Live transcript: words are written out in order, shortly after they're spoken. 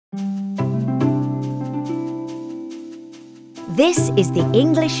This is the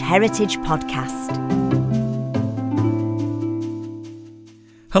English Heritage Podcast.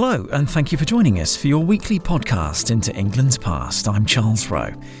 Hello, and thank you for joining us for your weekly podcast into England's past. I'm Charles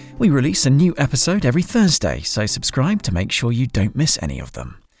Rowe. We release a new episode every Thursday, so subscribe to make sure you don't miss any of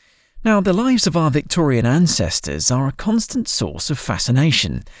them. Now, the lives of our Victorian ancestors are a constant source of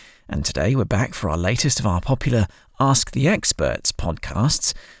fascination, and today we're back for our latest of our popular Ask the Experts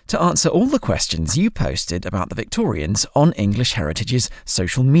podcasts to answer all the questions you posted about the Victorians on English Heritage's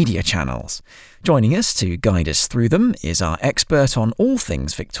social media channels. Joining us to guide us through them is our expert on all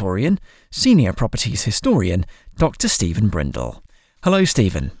things Victorian, senior properties historian, Dr. Stephen Brindle. Hello,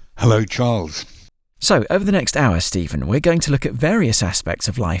 Stephen. Hello, Charles. So, over the next hour, Stephen, we're going to look at various aspects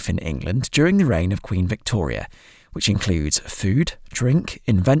of life in England during the reign of Queen Victoria, which includes food, drink,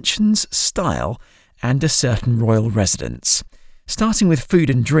 inventions, style, and a certain royal residence. Starting with food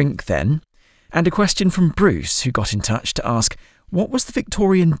and drink then, and a question from Bruce, who got in touch to ask, what was the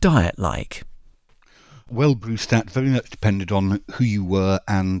Victorian diet like? Well, Bruce, that very much depended on who you were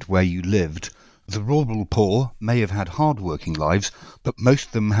and where you lived. The rural poor may have had hard-working lives, but most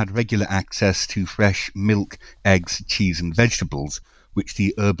of them had regular access to fresh milk, eggs, cheese and vegetables, which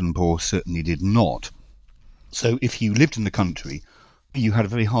the urban poor certainly did not. So if you lived in the country, you had a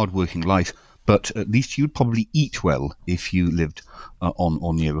very hard-working life, but at least you'd probably eat well if you lived on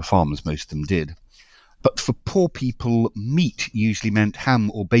or near a farm, as most of them did. But for poor people, meat usually meant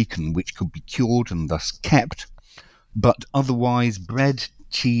ham or bacon, which could be cured and thus kept. But otherwise, bread,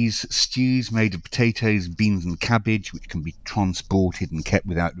 cheese, stews made of potatoes, beans and cabbage, which can be transported and kept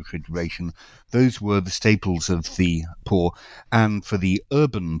without refrigeration, those were the staples of the poor. And for the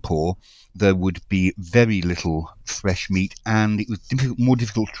urban poor, there would be very little fresh meat, and it was more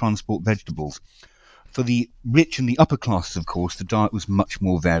difficult to transport vegetables. For the rich and the upper classes, of course, the diet was much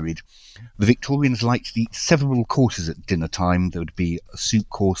more varied. The Victorians liked to eat several courses at dinner time. There would be a soup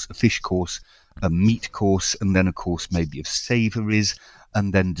course, a fish course, a meat course, and then a course maybe of savouries,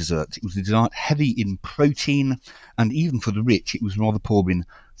 and then desserts. It was a diet heavy in protein, and even for the rich, it was rather poor in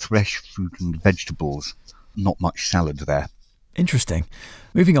fresh fruit and vegetables. Not much salad there. Interesting.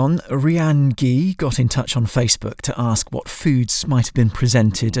 Moving on, Rianne Gee got in touch on Facebook to ask what foods might have been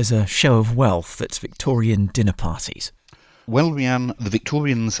presented as a show of wealth at Victorian dinner parties. Well, Rianne, the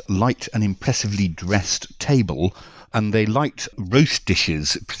Victorians liked an impressively dressed table, and they liked roast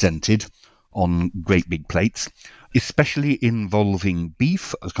dishes presented on great big plates, especially involving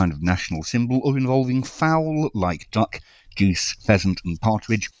beef as kind of national symbol, or involving fowl like duck, goose, pheasant and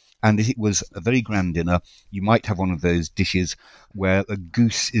partridge. And if it was a very grand dinner, you might have one of those dishes where a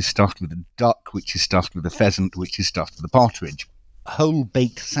goose is stuffed with a duck, which is stuffed with a pheasant, which is stuffed with a partridge. Whole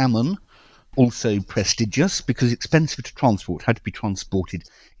baked salmon, also prestigious because expensive to transport, had to be transported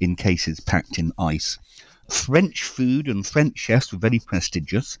in cases packed in ice. French food and French chefs were very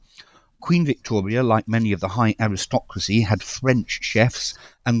prestigious. Queen Victoria, like many of the high aristocracy, had French chefs,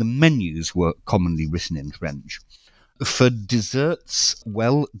 and the menus were commonly written in French. For desserts,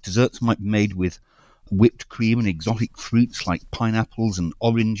 well, desserts might be made with whipped cream and exotic fruits like pineapples and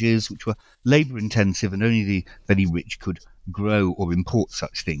oranges, which were labour-intensive and only the very rich could grow or import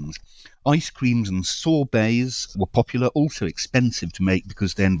such things. Ice creams and sorbets were popular, also expensive to make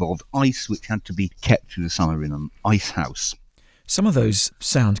because they involved ice, which had to be kept through the summer in an ice house. Some of those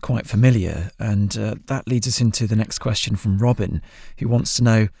sound quite familiar, and that leads us into the next question from Robin, who wants to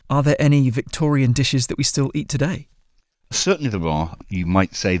know, are there any Victorian dishes that we still eat today? Certainly there are. You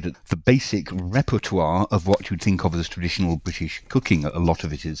might say that the basic repertoire of what you'd think of as traditional British cooking, a lot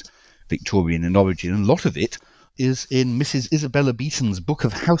of it is Victorian in origin, and a lot of it is in Mrs. Isabella Beeton's Book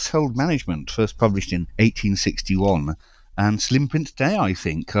of Household Management, first published in 1861, and slim print today, I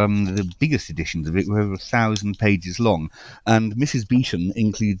think. The biggest editions of it were over 1,000 pages long, and Mrs. Beeton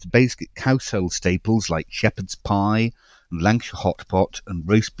includes basic household staples like shepherd's pie, and Lancashire hot pot, and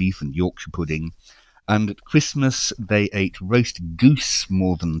roast beef and Yorkshire pudding. And at Christmas, they ate roast goose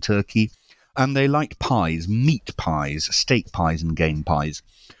more than turkey, and they liked pies, meat pies, steak pies and game pies.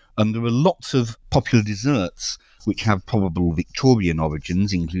 And there are lots of popular desserts which have probable Victorian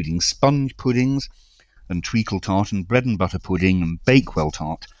origins, including sponge puddings and treacle tart and bread and butter pudding and bakewell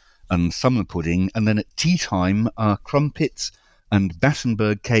tart and summer pudding. And then at tea time, crumpets and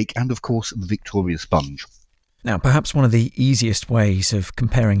Battenberg cake and, of course, the Victoria sponge. Now, perhaps one of the easiest ways of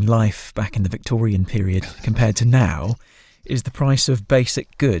comparing life back in the Victorian period compared to now is the price of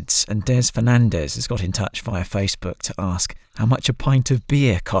basic goods, and Des Fernandez has got in touch via Facebook to ask how much a pint of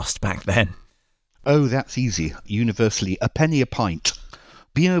beer cost back then. Oh, that's easy. Universally, a penny a pint.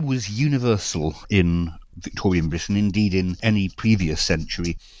 Beer was universal in Victorian Britain, indeed in any previous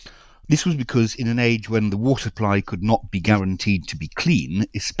century. This was because in an age when the water supply could not be guaranteed to be clean,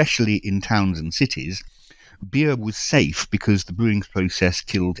 especially in towns and cities, beer was safe because the brewing process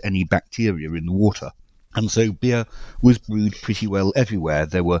killed any bacteria in the water. And so beer was brewed pretty well everywhere.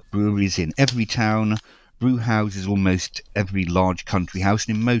 There were breweries in every town, brew houses almost every large country house,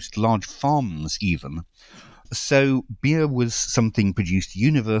 and in most large farms even. So beer was something produced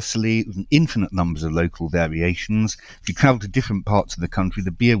universally with infinite numbers of local variations. If you travelled to different parts of the country, the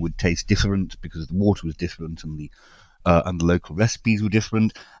beer would taste different because the water was different and the local recipes were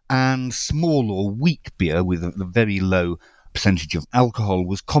different. And small or weak beer with a very low percentage of alcohol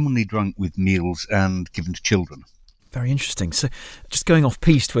was commonly drunk with meals and given to children. Very interesting. So just going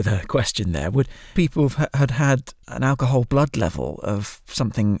off-piste with a question there, would people have had an alcohol blood level of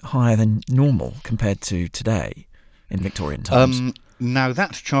something higher than normal compared to today in Victorian times? Now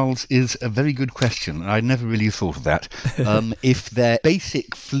that, Charles, is a very good question. I never really thought of that. If their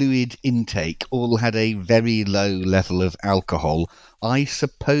basic fluid intake all had a very low level of alcohol, I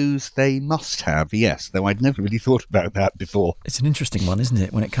suppose they must have, yes, though I'd never really thought about that before. It's an interesting one, isn't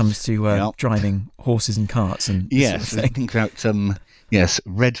it, when it comes to driving horses and carts and yes, sort of thing. Think about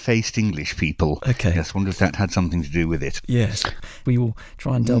red-faced English people. Okay. Yes, wonder if that had something to do with it. Yes, we will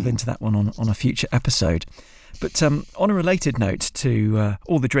try and delve into that one on a future episode. But on a related note to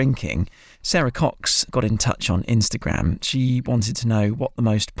all the drinking, Sarah Cox got in touch on Instagram. She wanted to know what the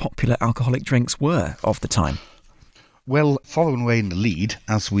most popular alcoholic drinks were of the time. Well, following away in the lead,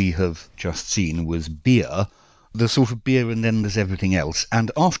 as we have just seen, was beer. The sort of beer and then there's everything else.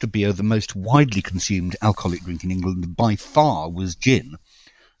 And after beer, the most widely consumed alcoholic drink in England by far was gin,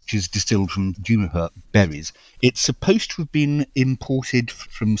 which is distilled from juniper berries. It's supposed to have been imported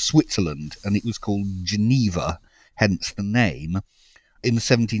from Switzerland, and it was called Geneva, hence the name, in the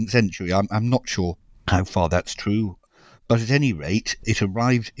 17th century. I'm not sure how far that's true, but at any rate, it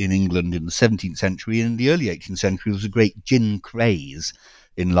arrived in England in the 17th century, and in the early 18th century there was a great gin craze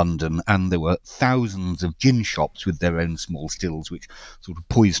in London, and there were thousands of gin shops with their own small stills, which sort of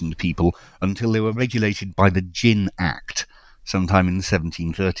poisoned people until they were regulated by the Gin Act sometime in the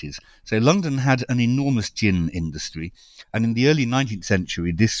 1730s. So London had an enormous gin industry, and in the early 19th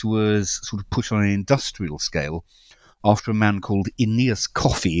century this was sort of put on an industrial scale after a man called Aeneas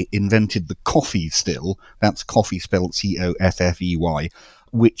Coffey invented the coffee still, that's coffee spelled Coffey,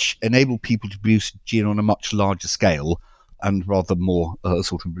 which enabled people to produce gin on a much larger scale and rather more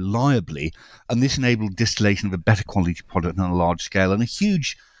sort of reliably, and this enabled distillation of a better quality product on a large scale, and a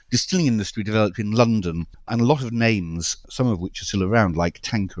huge distilling industry developed in London, and a lot of names, some of which are still around, like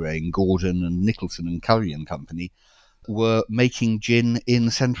Tanqueray and Gordon and Nicholson and Curry and Company, were making gin in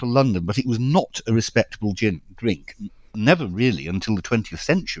central London, but it was not a respectable gin drink. Never really until the 20th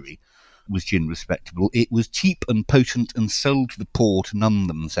century was gin respectable. It was cheap and potent and sold to the poor to numb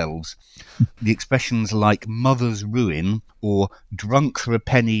themselves. The expressions like mother's ruin or drunk for a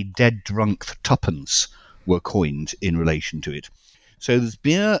penny, dead drunk for twopence were coined in relation to it. So there's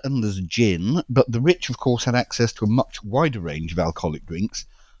beer and there's gin, but the rich, of course, had access to a much wider range of alcoholic drinks,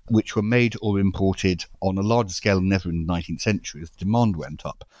 which were made or imported on a larger scale than ever in the 19th century as the demand went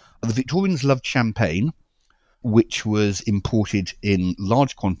up. The Victorians loved champagne, which was imported in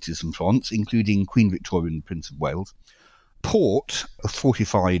large quantities from France, including Queen Victoria and Prince of Wales. Port, a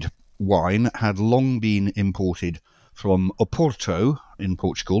fortified wine, had long been imported from Oporto in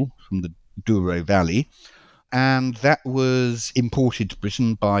Portugal, from the Douro Valley, and that was imported to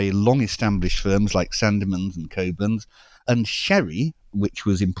Britain by long-established firms like Sandemans and Coburn's, and sherry, which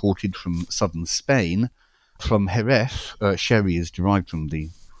was imported from southern Spain, from Jerez. Sherry is derived from the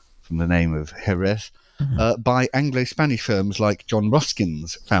name of Jerez, by Anglo-Spanish firms like John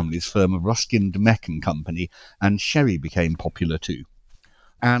Ruskin's family's firm of Ruskin, Demek and Company, and sherry became popular too.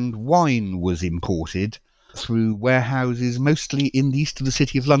 And wine was imported through warehouses mostly in the east of the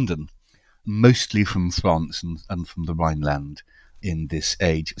city of London, mostly from France and from the Rhineland in this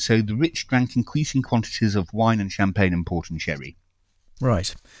age. So the rich drank increasing quantities of wine and champagne and port and sherry.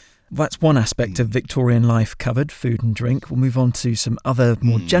 Right. That's one aspect of Victorian life covered, food and drink. We'll move on to some other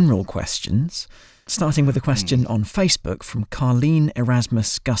more general questions, starting with a question on Facebook from Carleen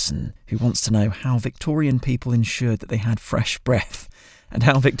Erasmus Gusson, who wants to know how Victorian people ensured that they had fresh breath and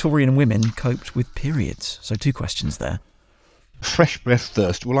how Victorian women coped with periods. So 2 questions there. Fresh breath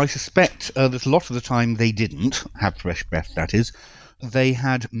first. Well, I suspect that a lot of the time they didn't have fresh breath, that is. They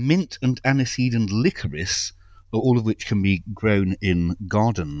had mint and aniseed and licorice, all of which can be grown in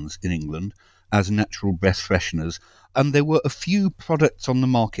gardens in England as natural breath fresheners. And there were a few products on the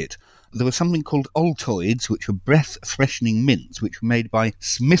market. There was something called Altoids, which were breath-freshening mints, which were made by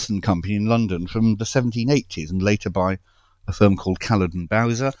Smith and Company in London from the 1780s and later by a firm called Callard and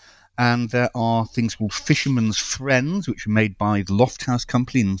Bowser. And there are things called Fisherman's Friends, which were made by the Lofthouse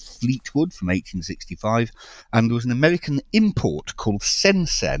Company in Fleetwood from 1865. And there was an American import called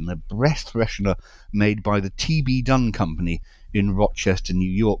Sen-Sen, a breath freshener made by the T.B. Dunn Company in Rochester,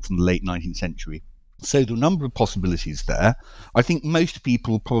 New York from the late 19th century. So there are a number of possibilities there. I think most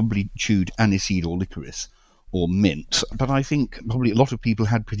people probably chewed aniseed or licorice or mint, but I think probably a lot of people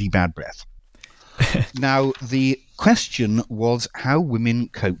had pretty bad breath. Now, the question was how women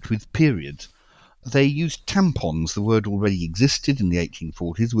coped with periods. They used tampons, the word already existed in the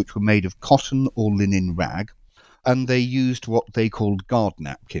 1840s, which were made of cotton or linen rag, and they used what they called guard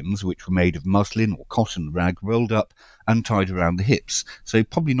napkins, which were made of muslin or cotton rag rolled up and tied around the hips, so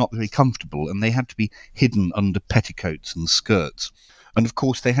probably not very comfortable, and they had to be hidden under petticoats and skirts. And of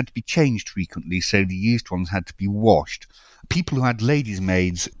course they had to be changed frequently, so the used ones had to be washed. People who had ladies'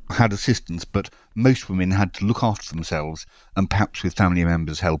 maids had assistance, but most women had to look after themselves, and perhaps with family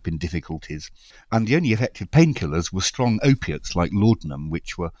members' help in difficulties. And the only effective painkillers were strong opiates like laudanum,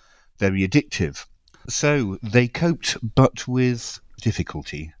 which were very addictive. So they coped, but with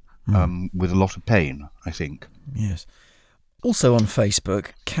difficulty, with a lot of pain, I think. Yes. Also on Facebook,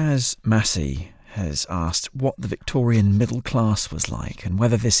 Kaz Massey has asked what the Victorian middle class was like and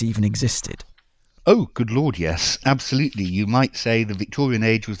whether this even existed. Oh, good Lord, yes, absolutely. You might say the Victorian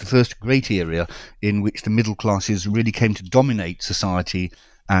age was the first great era in which the middle classes really came to dominate society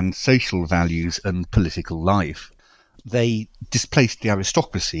and social values and political life. They displaced the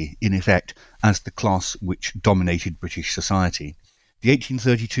aristocracy, in effect, as the class which dominated British society. The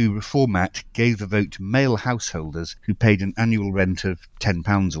 1832 Reform Act gave the vote to male householders who paid an annual rent of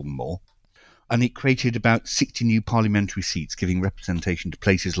 £10 or more, and it created about 60 new parliamentary seats, giving representation to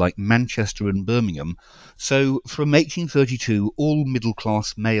places like Manchester and Birmingham. So from 1832, all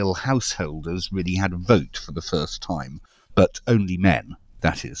middle-class male householders really had a vote for the first time, but only men,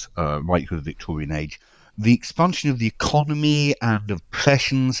 that is, right through the Victorian age. The expansion of the economy and of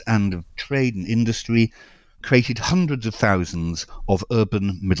professions and of trade and industry created hundreds of thousands of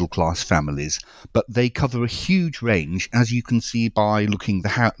urban middle-class families, but they cover a huge range, as you can see by looking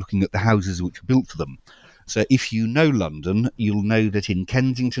at the houses which were built for them. So if you know London, you'll know that in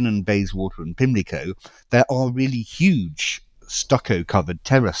Kensington and Bayswater and Pimlico, there are really huge stucco-covered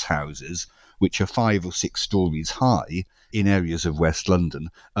terrace houses, which are 5 or 6 stories high in areas of West London.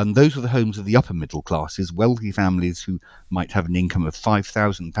 And those are the homes of the upper middle classes, wealthy families who might have an income of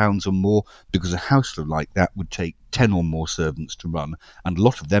 £5,000 or more, because a house like that would take 10 or more servants to run, and a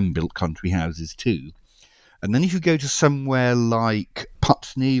lot of them built country houses too. And then if you go to somewhere like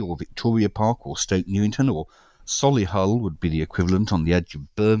Putney or Victoria Park or Stoke Newington or Solihull would be the equivalent on the edge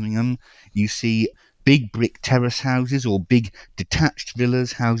of Birmingham, you see big brick terrace houses or big detached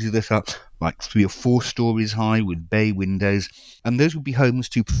villas, houses that are like 3 or 4 stories high with bay windows, and those would be homes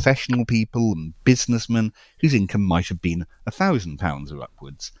to professional people and businessmen whose income might have been £1,000 or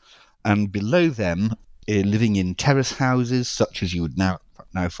upwards. And below them, living in terrace houses such as you would now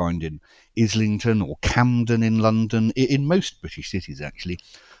find in Islington or Camden in London, in most British cities actually,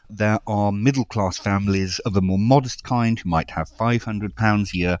 there are middle-class families of a more modest kind who might have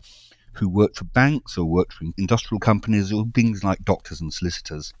 £500 a year, who worked for banks or worked for industrial companies or things like doctors and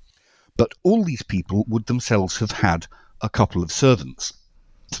solicitors. But all these people would themselves have had a couple of servants.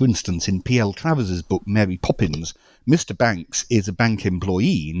 For instance, in P.L. Travers's book Mary Poppins, Mr. Banks is a bank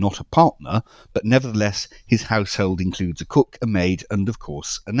employee, not a partner, but nevertheless his household includes a cook, a maid, and of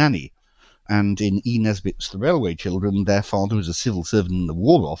course a nanny. And in E. Nesbit's The Railway Children, their father is a civil servant in the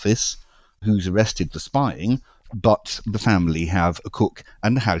War Office who's arrested for spying, but the family have a cook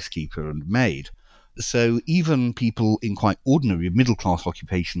and a housekeeper and maid. So even people in quite ordinary middle-class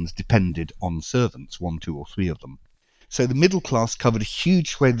occupations depended on servants, 1, 2 or 3 of them. So the middle class covered a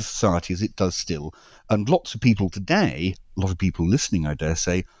huge swathe of society, as it does still, and lots of people today, a lot of people listening I dare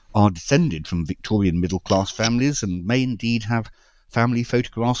say, are descended from Victorian middle class families and may indeed have family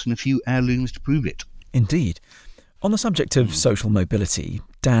photographs and a few heirlooms to prove it. Indeed. On the subject of social mobility,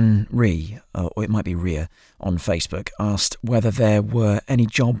 Dan Ree, or it might be Ria, on Facebook asked whether there were any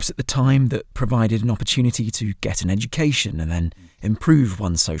jobs at the time that provided an opportunity to get an education and then improve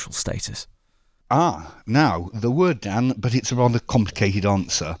one's social status. Now, the word, Dan, but it's a rather complicated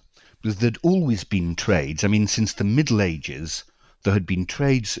answer, because there'd always been trades. I mean, since the Middle Ages, there had been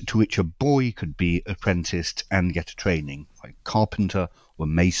trades to which a boy could be apprenticed and get a training, like carpenter or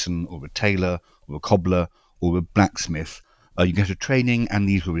mason or a tailor or a cobbler or a blacksmith. You get a training, and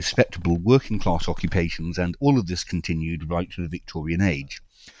these were respectable working-class occupations, and all of this continued right to the Victorian age.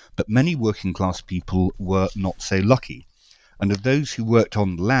 But many working-class people were not so lucky, and of those who worked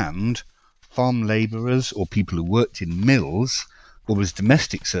on land, farm labourers or people who worked in mills, or as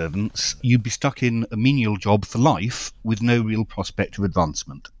domestic servants, you'd be stuck in a menial job for life with no real prospect of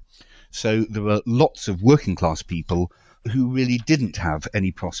advancement. So there were lots of working class people who really didn't have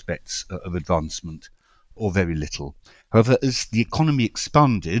any prospects of advancement, or very little. However, as the economy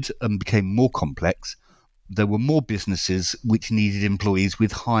expanded and became more complex, there were more businesses which needed employees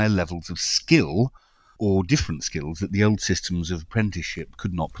with higher levels of skill or different skills that the old systems of apprenticeship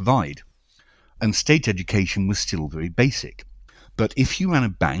could not provide. And state education was still very basic. But if you ran a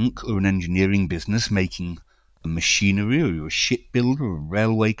bank or an engineering business making a machinery, or you were a shipbuilder or a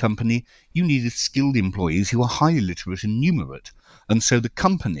railway company, you needed skilled employees who were highly literate and numerate. And so the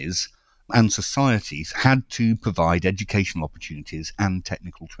companies and societies had to provide educational opportunities and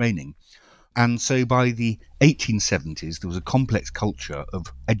technical training. And so by the 1870s, there was a complex culture of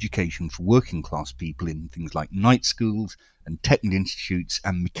education for working class people in things like night schools and technical institutes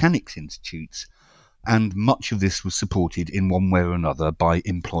and mechanics institutes. And much of this was supported in one way or another by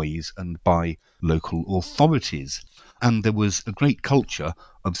employees and by local authorities. And there was a great culture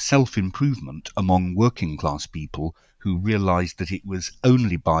of self-improvement among working class people who realised that it was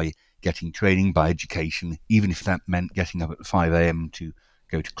only by getting training, by education, even if that meant getting up at 5 a.m. to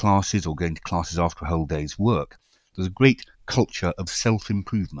go to classes or going to classes after a whole day's work. There's a great culture of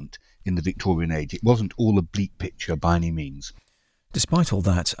self-improvement in the Victorian age. It wasn't all a bleak picture by any means. Despite all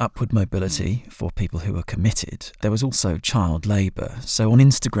that upward mobility for people who were committed, there was also child labour. So on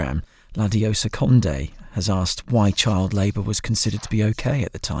Instagram, Ladiosa Conde has asked why child labour was considered to be okay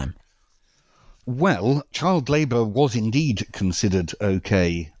at the time. Well, child labour was indeed considered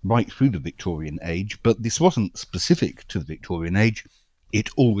okay right through the Victorian age, but this wasn't specific to the Victorian age. It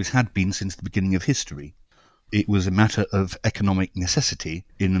always had been since the beginning of history. It was a matter of economic necessity.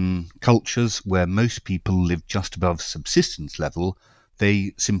 In cultures where most people lived just above subsistence level,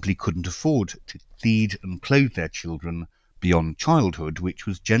 they simply couldn't afford to feed and clothe their children beyond childhood, which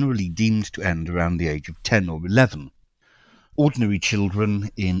was generally deemed to end around the age of 10 or 11. Ordinary children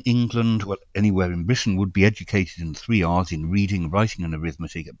in England, well, anywhere in Britain, would be educated in 3 R's in reading, writing and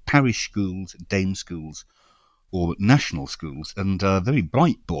arithmetic at parish schools, dame schools, or national schools, and a very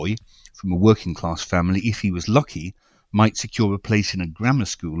bright boy from a working class family, if he was lucky, might secure a place in a grammar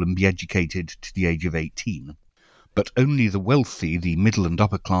school and be educated to the age of 18. But only the wealthy, the middle and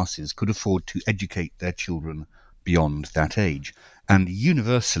upper classes, could afford to educate their children beyond that age. And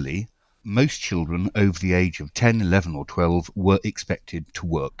universally, most children over the age of 10, 11 or 12 were expected to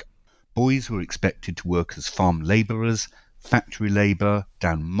work. Boys were expected to work as farm labourers, factory labour,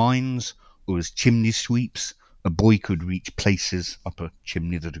 down mines, or as chimney sweeps. A boy could reach places up a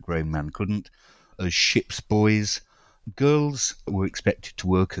chimney that a grown man couldn't, as ship's boys. Girls were expected to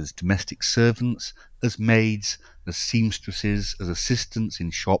work as domestic servants, as maids, as seamstresses, as assistants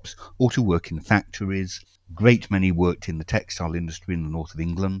in shops, or to work in factories. A great many worked in the textile industry in the north of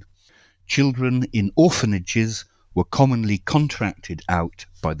England. Children in orphanages were commonly contracted out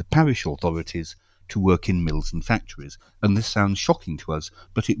by the parish authorities to work in mills and factories. And this sounds shocking to us,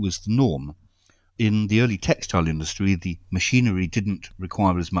 but it was the norm. In the early textile industry, the machinery didn't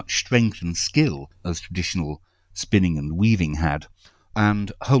require as much strength and skill as traditional spinning and weaving had,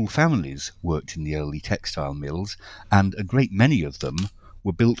 and whole families worked in the early textile mills, and a great many of them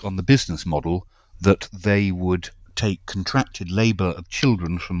were built on the business model that they would take contracted labour of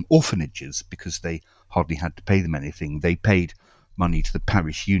children from orphanages because they hardly had to pay them anything. They paid money to the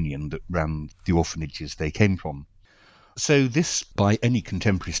parish union that ran the orphanages they came from. So this, by any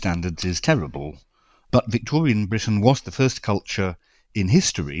contemporary standards, is terrible. But Victorian Britain was the first culture in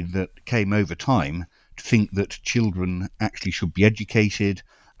history that came over time to think that children actually should be educated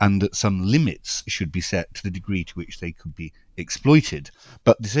and that some limits should be set to the degree to which they could be exploited.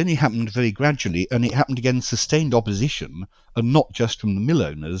 But this only happened very gradually, and it happened against sustained opposition, and not just from the mill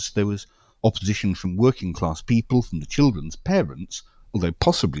owners. There was opposition from working class people, from the children's parents, although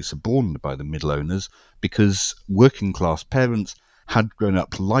possibly suborned by the mill owners, because working class parents had grown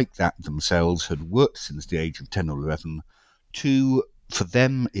up like that themselves, had worked since the age of 10 or 11, for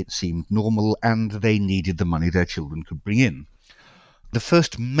them it seemed normal, and they needed the money their children could bring in. The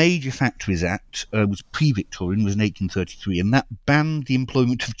first major Factories Act was pre-Victorian, was in 1833, and that banned the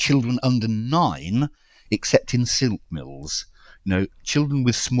employment of children under 9, except in silk mills. Children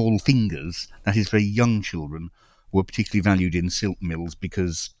with small fingers, that is very young children, were particularly valued in silk mills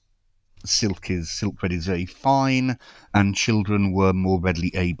because silk thread is very fine, and children were more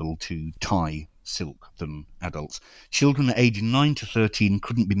readily able to tie silk than adults. Children aged 9 to 13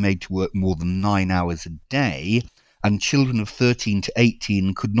 couldn't be made to work more than 9 hours a day, and children of 13 to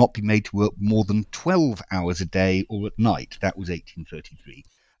 18 could not be made to work more than 12 hours a day or at night. That was 1833.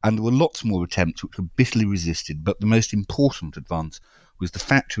 And there were lots more attempts which were bitterly resisted, but the most important advance was the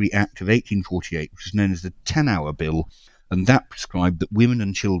Factory Act of 1848, which is known as the 10-Hour Bill, and that prescribed that women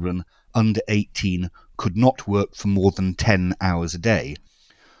and children under 18 could not work for more than 10 hours a day.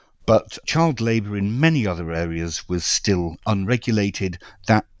 But child labour in many other areas was still unregulated.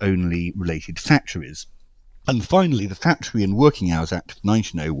 That only related factories. And finally, the Factory and Working Hours Act of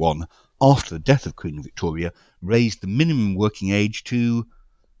 1901, after the death of Queen Victoria, raised the minimum working age to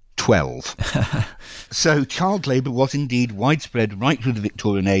 12. So child labour was indeed widespread right through the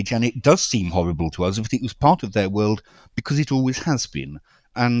Victorian age, and it does seem horrible to us if it was part of their world, because it always has been.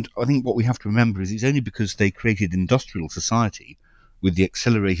 And I think what we have to remember is it's only because they created industrial society with the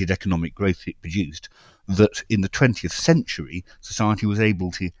accelerated economic growth it produced that in the 20th century society was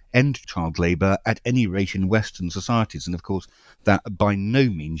able to end child labour at any rate in Western societies. And of course that by no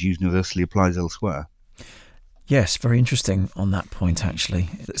means universally applies elsewhere. Yes, very interesting on that point, actually.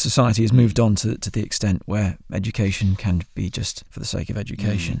 Society has moved on to the extent where education can be just for the sake of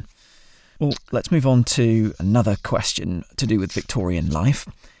education. Well, let's move on to another question to do with Victorian life.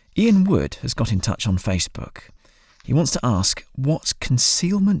 Ian Wood has got in touch on Facebook. He wants to ask what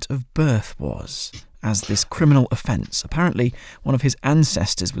concealment of birth was as this criminal offence. Apparently, one of his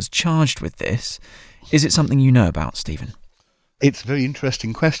ancestors was charged with this. Is it something you know about, Stephen? It's a very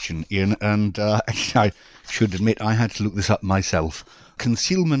interesting question, Ian, and I should admit I had to look this up myself.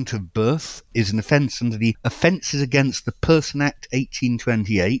 Concealment of birth is an offence under the Offences Against the Person Act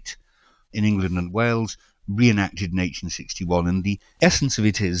 1828 in England and Wales, reenacted in 1861, and the essence of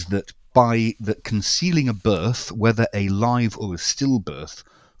it is that by that concealing a birth, whether a live or a stillbirth,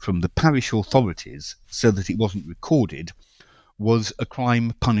 from the parish authorities so that it wasn't recorded, was a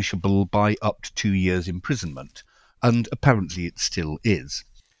crime punishable by up to 2 years imprisonment. And apparently it still is.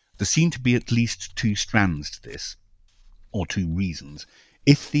 There seem to be at least two strands to this, or two reasons.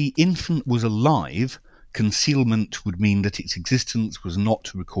 If the infant was alive, concealment would mean that its existence was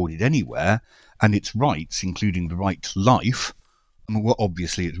not recorded anywhere, and its rights, including the right to life, were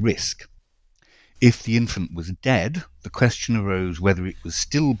obviously at risk. If the infant was dead, the question arose whether it was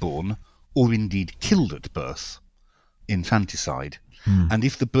stillborn or indeed killed at birth, infanticide. And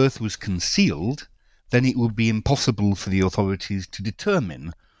if the birth was concealed, then it would be impossible for the authorities to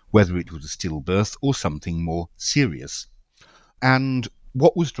determine whether it was a stillbirth or something more serious. And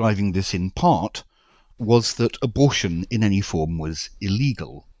what was driving this in part was that abortion in any form was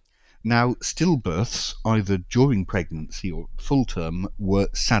illegal. Now, stillbirths, either during pregnancy or full term, were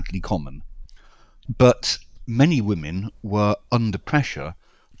sadly common. But many women were under pressure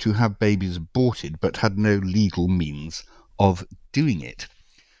to have babies aborted but had no legal means of doing it.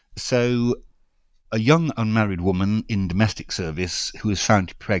 So a young unmarried woman in domestic service who was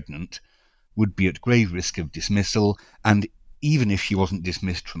found pregnant would be at grave risk of dismissal, and even if she wasn't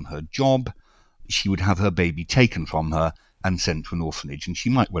dismissed from her job, she would have her baby taken from her and sent to an orphanage, and she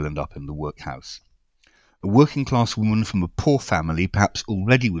might well end up in the workhouse. A working class woman from a poor family, perhaps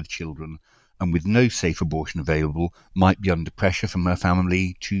already with children and with no safe abortion available, might be under pressure from her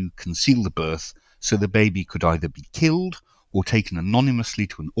family to conceal the birth so the baby could either be killed or taken anonymously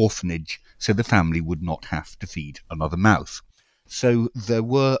to an orphanage so the family would not have to feed another mouth. So there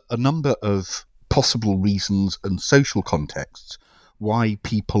were a number of possible reasons and social contexts why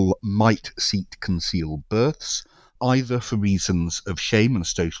people might seek to conceal births, either for reasons of shame and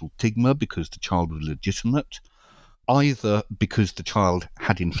social stigma because the child was legitimate, either because the child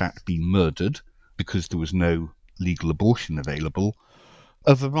had in fact been murdered because there was no legal abortion available,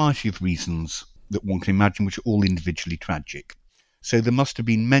 a variety of reasons that one can imagine which are all individually tragic. So there must have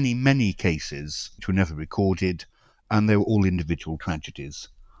been many, many cases which were never recorded, and they were all individual tragedies.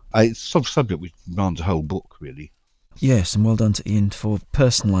 It's sort of a subject which runs a whole book, really. Yes, and well done to Ian for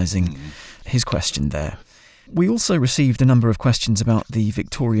personalising his question there. We also received a number of questions about the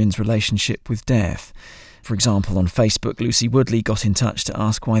Victorians' relationship with death. For example, on Facebook, Lucy Woodley got in touch to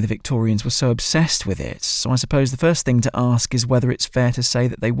ask why the Victorians were so obsessed with it. So I suppose the first thing to ask is whether it's fair to say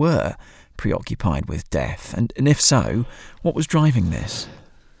that they were preoccupied with death. And if so, what was driving this?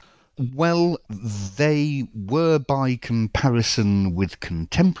 Well, they were by comparison with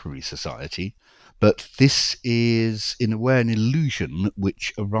contemporary society, but this is in a way an illusion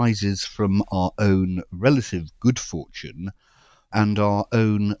which arises from our own relative good fortune and our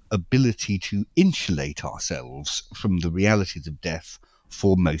own ability to insulate ourselves from the realities of death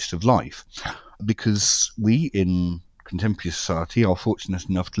for most of life. Because we, in contemporary society, are fortunate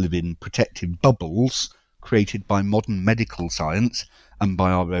enough to live in protective bubbles created by modern medical science and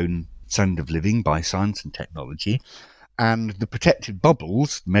by our own standard of living, by science and technology. And the protective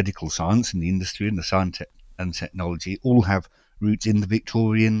bubbles, medical science and the industry and the science and technology, all have roots in the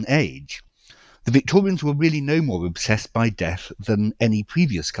Victorian age. The Victorians were really no more obsessed by death than any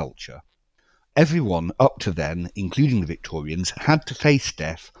previous culture. Everyone up to then, including the Victorians, had to face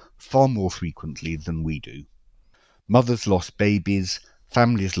death far more frequently than we do. Mothers lost babies,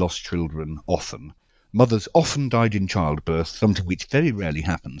 families lost children, often. Mothers often died in childbirth, something which very rarely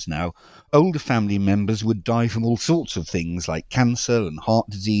happens now. Older family members would die from all sorts of things like cancer and heart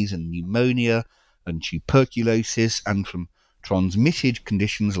disease and pneumonia and tuberculosis, and from transmitted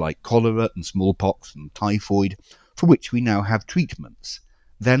conditions like cholera and smallpox and typhoid, for which we now have treatments.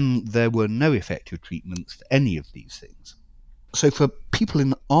 Then there were no effective treatments for any of these things. So for people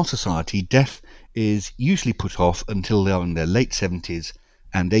in our society, death is usually put off until they are in their late 70s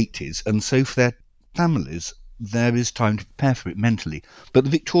and 80s, and so for their families there is time to prepare for it mentally. But the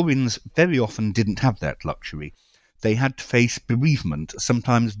Victorians very often didn't have that luxury. They had to face bereavement,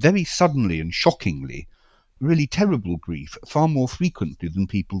 sometimes very suddenly and shockingly, really terrible grief, far more frequently than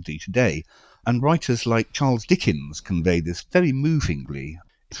people do today. And writers like Charles Dickens convey this very movingly,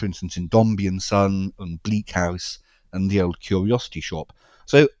 for instance in Dombey and Son and Bleak House and The Old Curiosity Shop.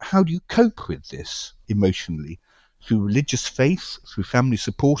 So how do you cope with this emotionally? Through religious faith, through family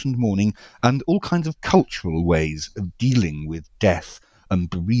support and mourning, and all kinds of cultural ways of dealing with death and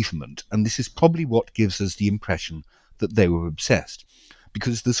bereavement. And this is probably what gives us the impression that they were obsessed,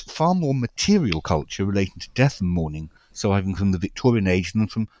 because there's far more material culture relating to death and mourning surviving from the Victorian age than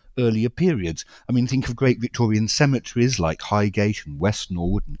from earlier periods. I mean, think of great Victorian cemeteries like Highgate and West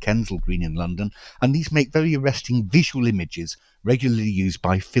Norwood and Kensal Green in London, and these make very arresting visual images regularly used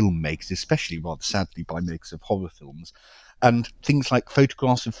by filmmakers, especially, rather sadly, by makers of horror films. And things like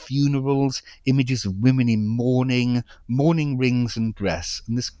photographs of funerals, images of women in mourning, mourning rings and dress.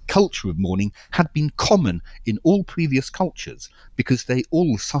 And this culture of mourning had been common in all previous cultures because they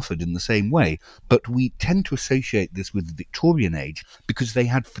all suffered in the same way. But we tend to associate this with the Victorian age because they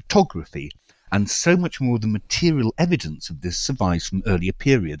had photography, and so much more of the material evidence of this survives from earlier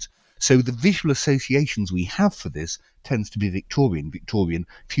periods. So the visual associations we have for this tends to be Victorian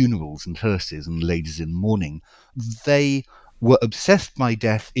funerals and hearses and ladies in mourning. They were obsessed by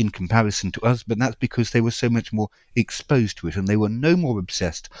death in comparison to us, but that's because they were so much more exposed to it, and they were no more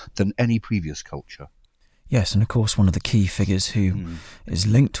obsessed than any previous culture. Yes, and of course one of the key figures who is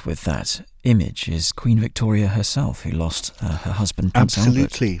linked with that image is Queen Victoria herself, who lost her husband, Prince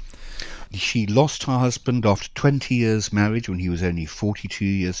Absolutely. Albert. She lost her husband after 20 years' marriage when he was only 42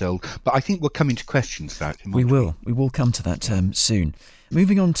 years old. But I think we're coming to questions that. We will come to that soon.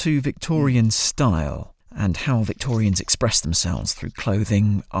 Moving on to Victorian style and how Victorians express themselves through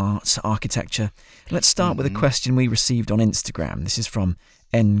clothing, art, architecture. Let's start with a question we received on Instagram. This is from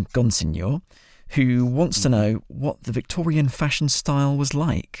N. Gonsignor, who wants to know what the Victorian fashion style was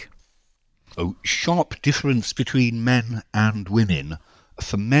like. Oh, sharp difference between men and women.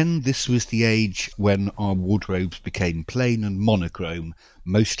 For men, this was the age when our wardrobes became plain and monochrome,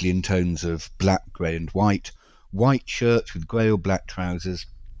 mostly in tones of black, grey and white shirts with grey or black trousers,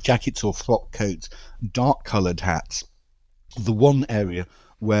 jackets or frock coats, dark-coloured hats. The one area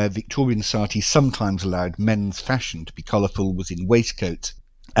where Victorian society sometimes allowed men's fashion to be colourful was in waistcoats,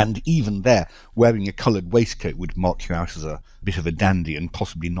 and even there, wearing a coloured waistcoat would mark you out as a bit of a dandy and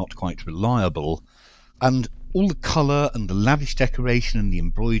possibly not quite reliable. And all the colour and the lavish decoration and the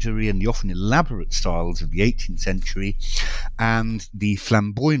embroidery and the often elaborate styles of the 18th century and the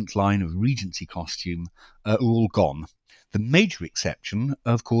flamboyant line of Regency costume are all gone. The major exception,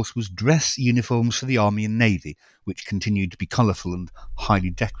 of course, was dress uniforms for the Army and Navy, which continued to be colourful and highly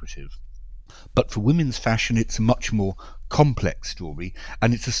decorative. But for women's fashion, it's a much more complex story,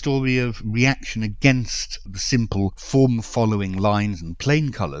 and it's a story of reaction against the simple form-following lines and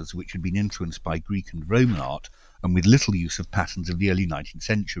plain colours which had been influenced by Greek and Roman art, and with little use of patterns of the early 19th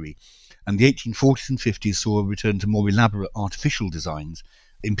century. And the 1840s and 50s saw a return to more elaborate artificial designs,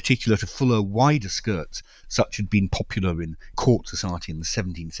 in particular to fuller, wider skirts, such had been popular in court society in the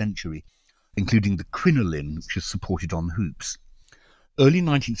 17th century, including the crinoline, which was supported on hoops. Early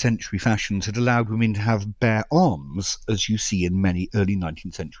 19th century fashions had allowed women to have bare arms, as you see in many early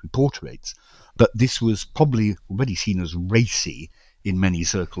 19th century portraits, but this was probably already seen as racy in many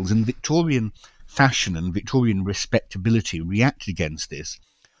circles, and Victorian fashion and Victorian respectability reacted against this,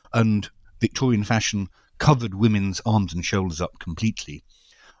 and Victorian fashion covered women's arms and shoulders up completely.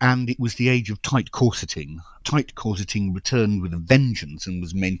 And it was the age of tight corseting. Tight corseting returned with a vengeance and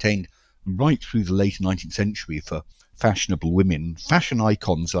was maintained right through the late 19th century for fashionable women. Fashion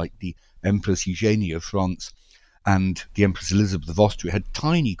icons like the Empress Eugenie of France and the Empress Elizabeth of Austria had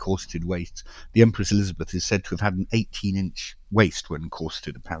tiny corseted waists. The Empress Elizabeth is said to have had an 18-inch waist when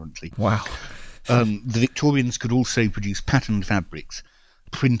corseted, apparently. Wow. The Victorians could also produce patterned fabrics,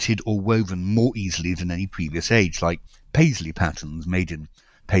 printed or woven more easily than any previous age, like paisley patterns made in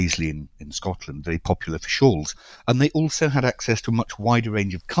Paisley in Scotland, very popular for shawls. And they also had access to a much wider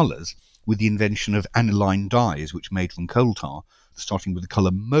range of colours with the invention of aniline dyes, which made from coal tar, starting with the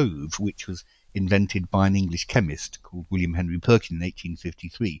colour mauve, which was invented by an English chemist called William Henry Perkin in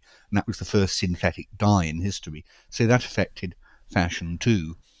 1853, and that was the first synthetic dye in history. So that affected fashion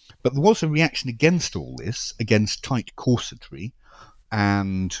too. But there was a reaction against all this, against tight corsetry,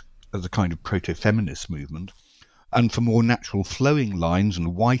 and as a kind of proto-feminist movement, and for more natural flowing lines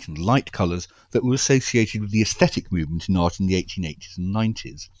and white and light colours that were associated with the aesthetic movement in art in the 1880s and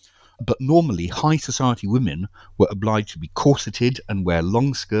 90s. But normally high society women were obliged to be corseted and wear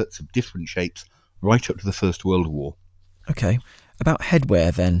long skirts of different shapes right up to the First World War. Okay, about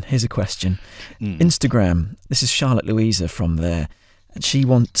headwear then, here's a question. Instagram, this is Charlotte Louisa from there, and she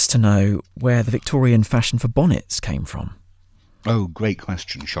wants to know where the Victorian fashion for bonnets came from. Oh, great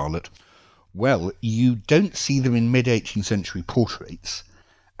question, Charlotte. Well, you don't see them in mid-18th century portraits,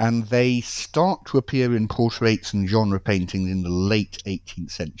 and they start to appear in portraits and genre paintings in the late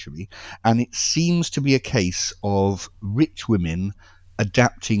 18th century, and it seems to be a case of rich women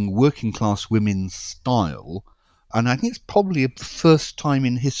adapting working class women's style, and I think it's probably the first time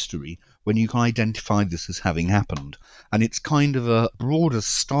in history when you can identify this as having happened, and it's kind of a broader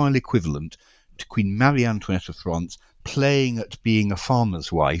style equivalent to Queen Marie Antoinette of France playing at being a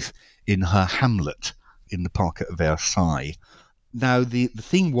farmer's wife in her Hamlet in the park at Versailles. Now, the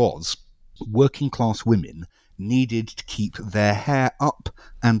thing was, working class women needed to keep their hair up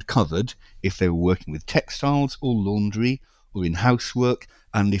and covered if they were working with textiles or laundry or in housework,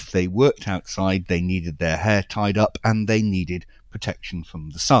 and if they worked outside, they needed their hair tied up and they needed protection from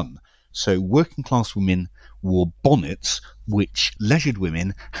the sun. So working class women wore bonnets, which leisured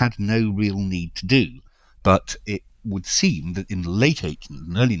women had no real need to do. But it would seem that in the late 18th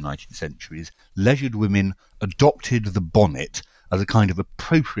and early 19th centuries, leisured women adopted the bonnet as a kind of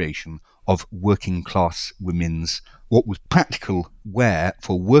appropriation of working class women's, what was practical wear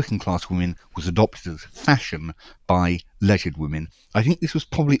for working class women was adopted as fashion by leisured women. I think this was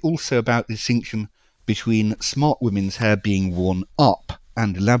probably also about the distinction between smart women's hair being worn up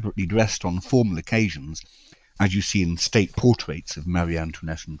and elaborately dressed on formal occasions, as you see in state portraits of Marie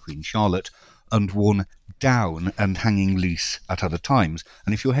Antoinette and Queen Charlotte, and worn down and hanging loose at other times.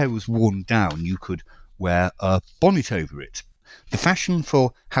 And if your hair was worn down, you could wear a bonnet over it. The fashion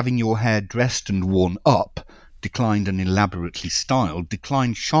for having your hair dressed and worn up, declined and elaborately styled,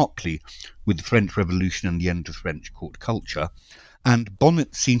 declined sharply with the French Revolution and the end of French court culture, and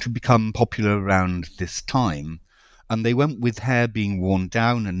bonnets seemed to become popular around this time. And they went with hair being worn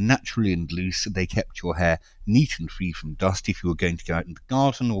down and naturally and loose. They kept your hair neat and free from dust. If you were going to go out in the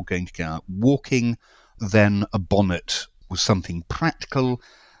garden or going to go out walking, then a bonnet was something practical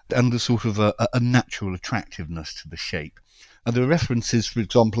and a sort of a natural attractiveness to the shape. And there are references, for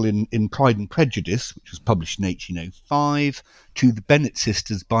example, in Pride and Prejudice, which was published in 1805, to the Bennet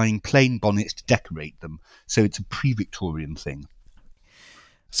sisters buying plain bonnets to decorate them. So it's a pre-Victorian thing.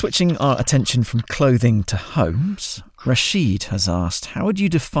 Switching our attention from clothing to homes, Rashid has asked, how would you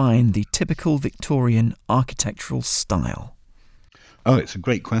define the typical Victorian architectural style? Oh, it's a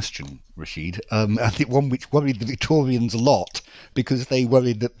great question, Rashid. I think one which worried the Victorians a lot because they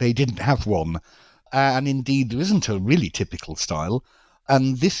worried that they didn't have one. And indeed, there isn't a really typical style.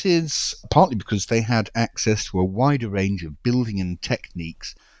 And this is partly because they had access to a wider range of building and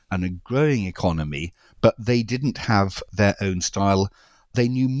techniques and a growing economy, but they didn't have their own style. They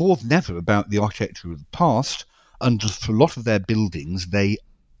knew more than ever about the architecture of the past, and for a lot of their buildings, they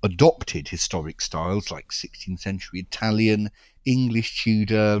adopted historic styles like 16th century Italian, English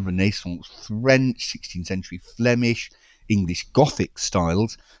Tudor, Renaissance French, 16th century Flemish, English Gothic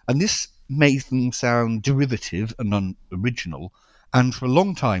styles, and this made them sound derivative and unoriginal. And for a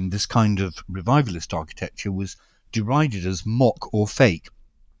long time, this kind of revivalist architecture was derided as mock or fake.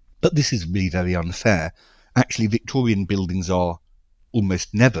 But this is really very unfair. Actually, Victorian buildings are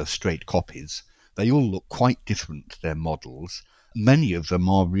almost never straight copies. They all look quite different, their models. Many of them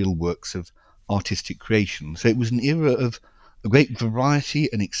are real works of artistic creation. So it was an era of a great variety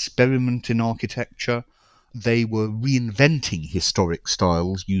and experiment in architecture. They were reinventing historic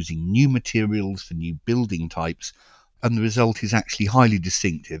styles using new materials for new building types, and the result is actually highly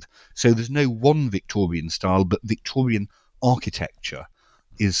distinctive. So there's no one Victorian style, but Victorian architecture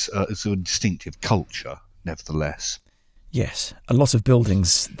is a distinctive culture, nevertheless. Yes, a lot of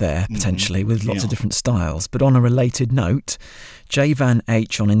buildings there, potentially, with lots of different styles. But on a related note, J Van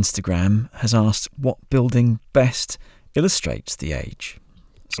H on Instagram has asked what building best illustrates the age.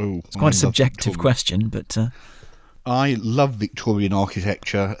 It's quite a subjective question, but... I love Victorian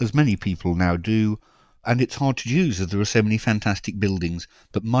architecture, as many people now do, and it's hard to choose as there are so many fantastic buildings,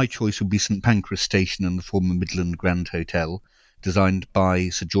 but my choice would be St Pancras Station and the former Midland Grand Hotel, designed by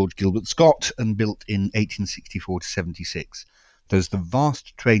Sir George Gilbert Scott and built in 1864 to 76. There's the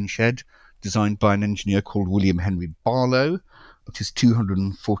vast train shed, designed by an engineer called William Henry Barlow, which is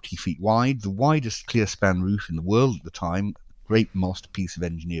 240 feet wide, the widest clear span roof in the world at the time, great masterpiece of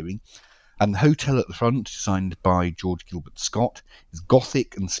engineering. And the hotel at the front, designed by George Gilbert Scott, is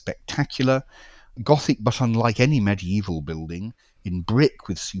Gothic and spectacular. Gothic, but unlike any medieval building, in brick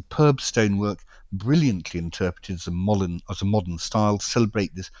with superb stonework, brilliantly interpreted as a modern style to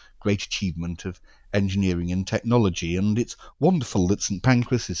celebrate this great achievement of engineering and technology. And it's wonderful that St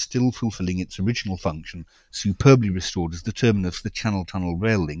Pancras is still fulfilling its original function, superbly restored as the terminus for the Channel Tunnel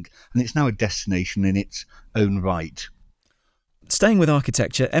rail link, and it's now a destination in its own right. Staying with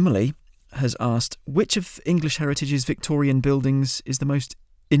architecture, Emily has asked, which of English Heritage's Victorian buildings is the most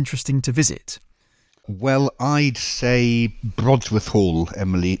interesting to visit? Well, I'd say Brodsworth Hall,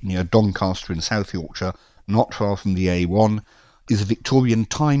 Emily, near Doncaster in South Yorkshire, not far from the A1, is a Victorian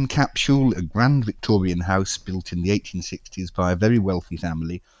time capsule, a grand Victorian house built in the 1860s by a very wealthy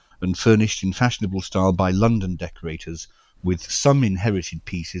family and furnished in fashionable style by London decorators, with some inherited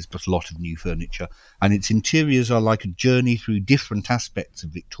pieces but a lot of new furniture, and its interiors are like a journey through different aspects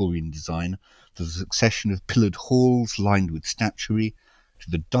of Victorian design. There's a succession of pillared halls lined with statuary, to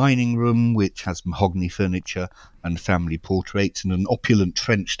the dining room, which has mahogany furniture and family portraits, and an opulent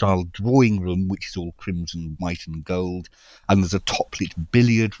French-style drawing room, which is all crimson, white and gold, and there's a top-lit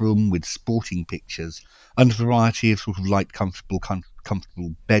billiard room with sporting pictures, and a variety of sort of light,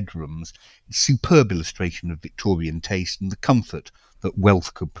 comfortable bedrooms. It's a superb illustration of Victorian taste and the comfort that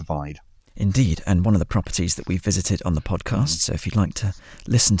wealth could provide. Indeed, and one of the properties that we visited on the podcast, so if you'd like to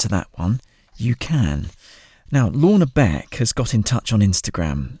listen to that one, you can. Now, Lorna Beck has got in touch on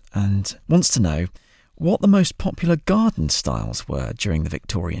Instagram and wants to know what the most popular garden styles were during the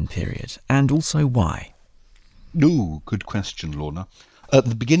Victorian period, and also why. Ooh, good question, Lorna. At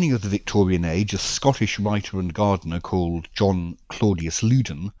the beginning of the Victorian age, a Scottish writer and gardener called John Claudius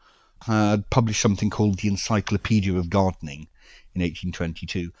Loudon had published something called the Encyclopedia of Gardening in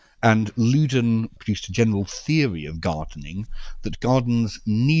 1822, and Loudon produced a general theory of gardening that gardens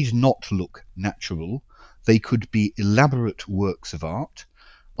need not look natural. They could be elaborate works of art,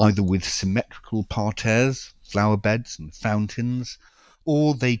 either with symmetrical parterres, flower beds and fountains,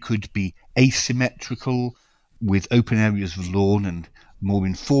 or they could be asymmetrical with open areas of lawn and more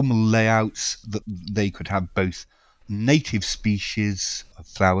informal layouts, that they could have both native species of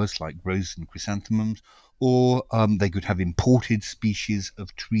flowers like roses and chrysanthemums, or they could have imported species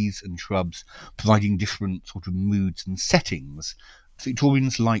of trees and shrubs, providing different sort of moods and settings.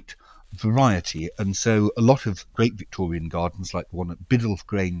 Victorians liked variety, and so a lot of great Victorian gardens, like the one at Biddulph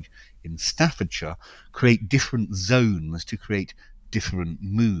Grange in Staffordshire, create different zones to create different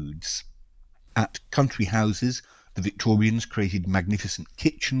moods. At country houses, the Victorians created magnificent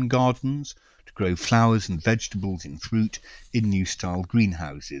kitchen gardens to grow flowers and vegetables in fruit in new-style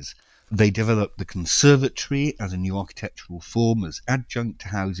greenhouses. They developed the conservatory as a new architectural form as adjunct to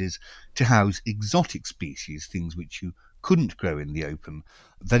houses to house exotic species, things which you couldn't grow in the open.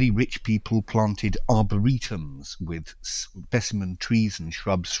 Very rich people planted arboretums with specimen trees and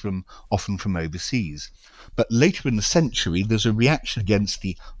shrubs often from overseas. But later in the century, there's a reaction against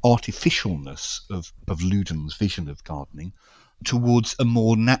the artificialness of Loudon's vision of gardening towards a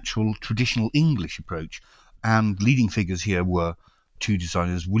more natural, traditional English approach. And leading figures here were two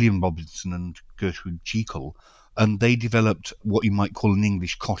designers, William Robinson and Gertrude Jekyll, and they developed what you might call an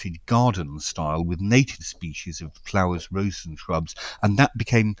English cottage garden style with native species of flowers, roses and shrubs, and that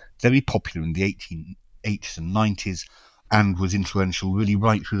became very popular in the 1880s and 90s and was influential really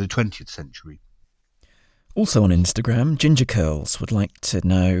right through the 20th century. Also on Instagram, Ginger Curls would like to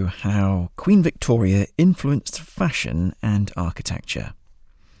know how Queen Victoria influenced fashion and architecture.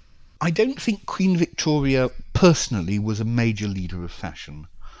 I don't think Queen Victoria personally was a major leader of fashion.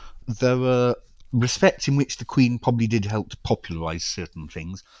 There were respects in which the Queen probably did help to popularise certain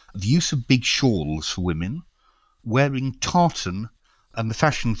things. The use of big shawls for women, wearing tartan, and the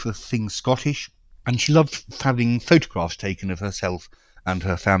fashion for things Scottish. And she loved having photographs taken of herself and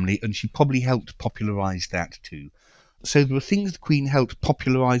her family, and she probably helped popularise that too. So there were things the Queen helped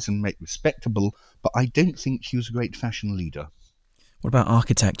popularise and make respectable, but I don't think she was a great fashion leader. What about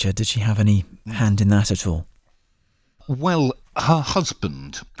architecture? Did she have any hand in that at all? Well, her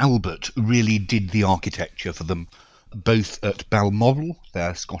husband, Albert, really did the architecture for them, both at Balmoral,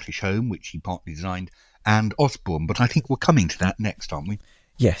 their Scottish home, which he partly designed, and Osborne. But I think we're coming to that next, aren't we?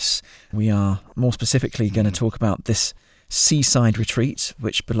 Yes, we are more specifically going to talk about this seaside retreat,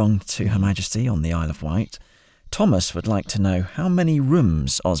 which belonged to Her Majesty on the Isle of Wight. Thomas would like to know how many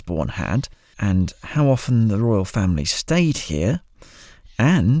rooms Osborne had and how often the royal family stayed here,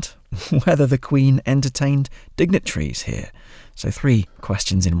 and whether the Queen entertained dignitaries here. So 3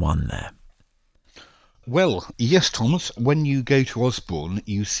 questions in one there. Well, yes, Thomas, when you go to Osborne,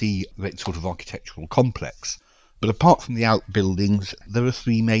 you see a great sort of architectural complex. But apart from the outbuildings, there are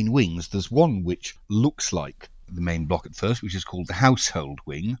 3 main wings. There's one which looks like the main block at first, which is called the household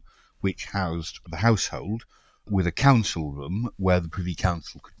wing, which housed the household, with a council room where the Privy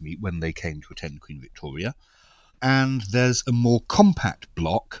Council could meet when they came to attend Queen Victoria. And there's a more compact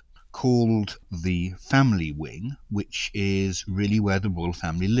block called the family wing, which is really where the royal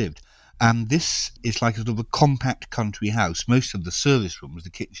family lived. And this is like a sort of a compact country house. Most of the service rooms,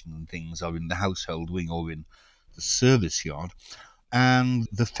 the kitchen and things, are in the household wing or in the service yard. And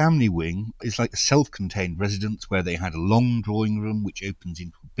the family wing is like a self-contained residence where they had a long drawing room which opens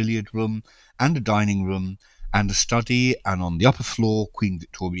into a billiard room and a dining room and a study. And on the upper floor, Queen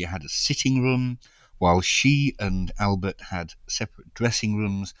Victoria had a sitting room, while she and Albert had separate dressing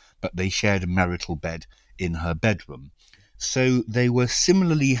rooms, but they shared a marital bed in her bedroom. So they were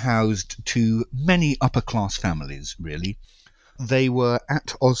similarly housed to many upper-class families, really. They were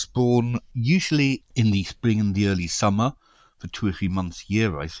at Osborne usually in the spring and the early summer, for 2 or 3 months a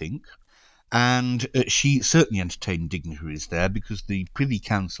year, I think. And she certainly entertained dignitaries there because the Privy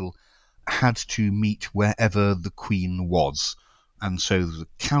Council had to meet wherever the Queen was. And so the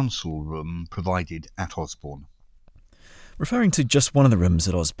council room provided at Osborne. Referring to just one of the rooms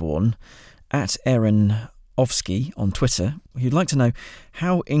at Osborne, at Aaron Ovsky on Twitter, he'd like to know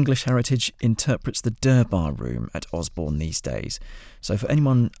how English Heritage interprets the Durbar room at Osborne these days. So for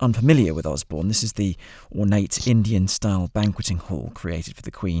anyone unfamiliar with Osborne, this is the ornate Indian-style banqueting hall created for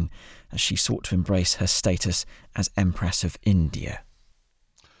the Queen as she sought to embrace her status as Empress of India.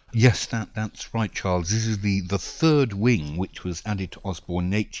 Yes, that's right, Charles. This is the third wing, which was added to Osborne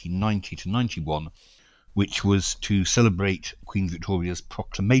in 1890 to 91, which was to celebrate Queen Victoria's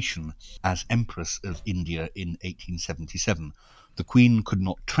proclamation as Empress of India in 1877. The Queen could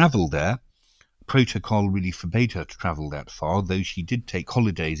not travel there. Protocol really forbade her to travel that far, though she did take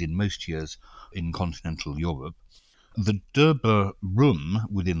holidays in most years in continental Europe. The Durbar room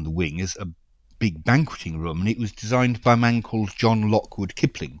within the wing is a big banqueting room, and it was designed by a man called John Lockwood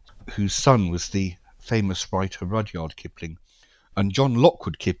Kipling, whose son was the famous writer Rudyard Kipling. And John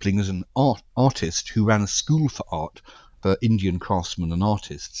Lockwood Kipling is an artist who ran a school for art for Indian craftsmen and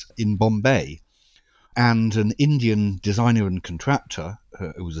artists in Bombay. And an Indian designer and contractor,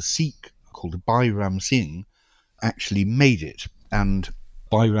 who was a Sikh called Bairam Singh, actually made it. And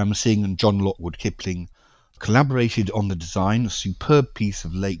Bairam Singh and John Lockwood Kipling collaborated on the design, a superb piece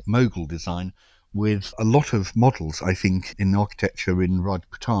of late Mughal design, with a lot of models, I think, in architecture in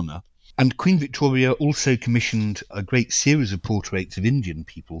Rajputana. And Queen Victoria also commissioned a great series of portraits of Indian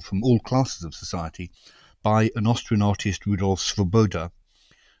people from all classes of society by an Austrian artist, Rudolf Svoboda.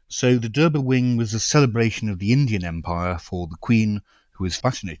 So the Durbar wing was a celebration of the Indian Empire for the Queen, who was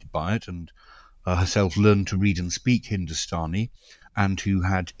fascinated by it and herself learned to read and speak Hindustani, and who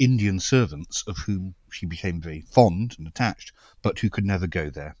had Indian servants of whom she became very fond and attached, but who could never go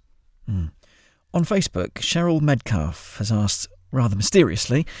there. On Facebook, Cheryl Medcalf has asked, rather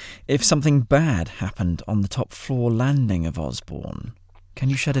mysteriously, if something bad happened on the top floor landing of Osborne. Can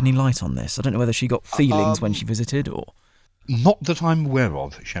you shed any light on this? I don't know whether she got feelings when she visited or... Not that I'm aware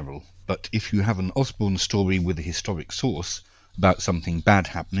of, Cheryl, but if you have an Osborne story with a historic source about something bad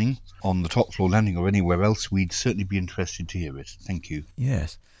happening on the top floor landing or anywhere else, we'd certainly be interested to hear it. Thank you.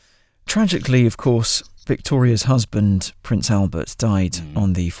 Yes. Tragically, of course, Victoria's husband, Prince Albert, died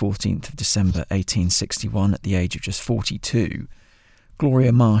on the 14th of December 1861 at the age of just 42.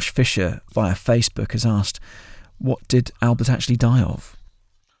 Gloria Marsh Fisher via Facebook has asked, what did Albert actually die of?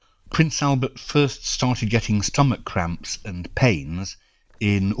 Prince Albert first started getting stomach cramps and pains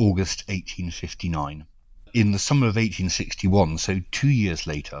in August 1859. In the summer of 1861, so 2 years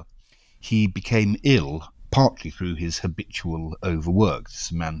later, he became ill, partly through his habitual overwork. This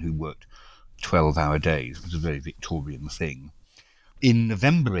is a man who worked 12-hour days. It was a very Victorian thing. In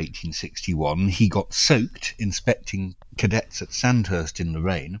November 1861, he got soaked inspecting cadets at Sandhurst in the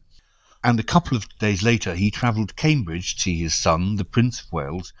rain, and a couple of days later he travelled to Cambridge to see his son, the Prince of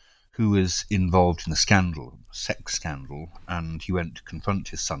Wales, who was involved in a scandal, a sex scandal, and he went to confront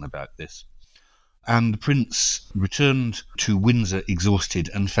his son about this. And the Prince returned to Windsor exhausted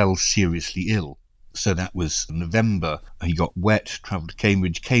and fell seriously ill. So that was November. He got wet, travelled to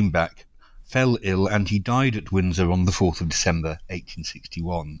Cambridge, came back, fell ill, and he died at Windsor on the 4th of December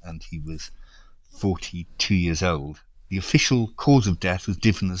 1861, and he was 42 years old. The official cause of death was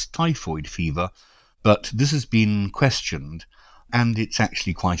given as typhoid fever, but this has been questioned, and it's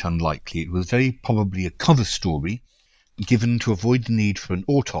actually quite unlikely. It was very probably a cover story given to avoid the need for an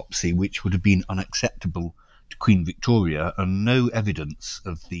autopsy, which would have been unacceptable to Queen Victoria, and no evidence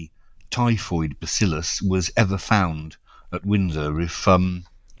of the typhoid bacillus was ever found at Windsor.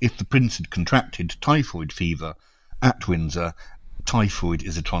 If the prince had contracted typhoid fever at Windsor, typhoid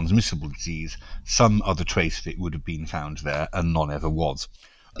is a transmissible disease. Some other trace of it would have been found there, and none ever was.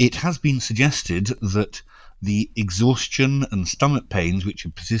 It has been suggested that the exhaustion and stomach pains, which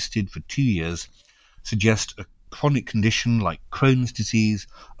have persisted for 2 years, suggest a chronic condition like Crohn's disease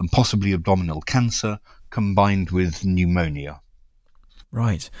and possibly abdominal cancer combined with pneumonia.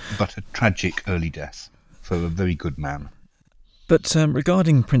 Right. But a tragic early death for a very good man. But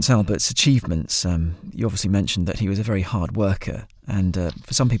regarding Prince Albert's achievements, you obviously mentioned that he was a very hard worker. And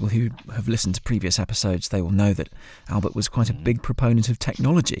for some people who have listened to previous episodes, they will know that Albert was quite a big proponent of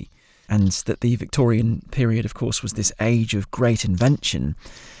technology, and that the Victorian period, of course, was this age of great invention.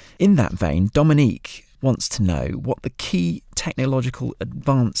 In that vein, Dominique wants to know what the key technological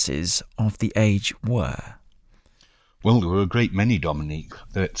advances of the age were. Well, there were a great many, Dominique.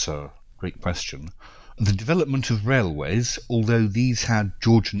 That's a great question. The development of railways, although these had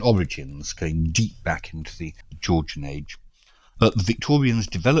Georgian origins, going deep back into the Georgian age, but the Victorians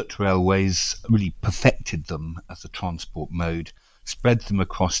developed railways, really perfected them as a transport mode, spread them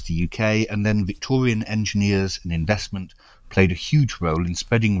across the UK, and then Victorian engineers and investment played a huge role in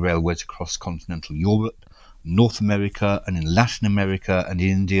spreading railways across continental Europe, North America, and in Latin America and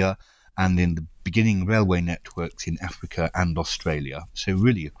India, and in the beginning railway networks in Africa and Australia, so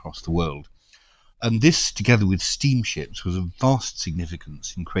really across the world. And this, together with steamships, was of vast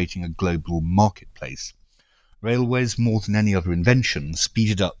significance in creating a global marketplace. Railways, more than any other invention,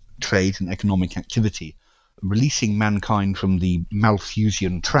 speeded up trade and economic activity, releasing mankind from the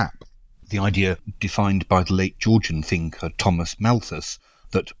Malthusian trap, the idea defined by the late Georgian thinker Thomas Malthus,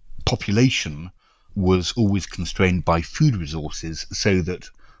 that population was always constrained by food resources, so that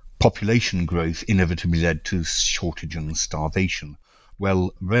population growth inevitably led to shortage and starvation.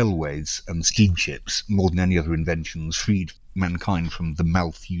 Well, railways and steamships, more than any other inventions, freed mankind from the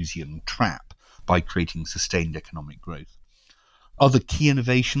Malthusian trap by creating sustained economic growth. Other key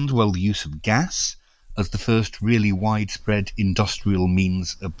innovations, well, the use of gas as the first really widespread industrial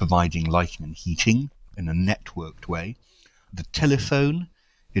means of providing lighting and heating in a networked way. The telephone,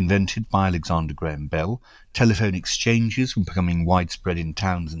 invented by Alexander Graham Bell. Telephone exchanges were becoming widespread in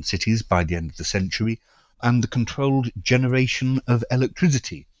towns and cities by the end of the century, and the controlled generation of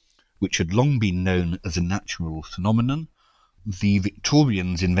electricity, which had long been known as a natural phenomenon. The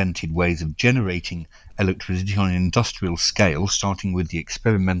Victorians invented ways of generating electricity on an industrial scale, starting with the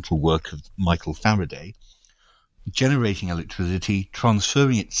experimental work of Michael Faraday, generating electricity,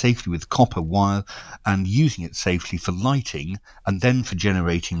 transferring it safely with copper wire, and using it safely for lighting, and then for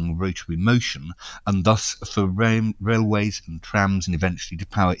generating rotary motion, and thus for railways and trams, and eventually to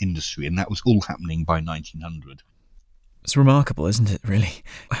power industry. And that was all happening by 1900. It's remarkable, isn't it, really,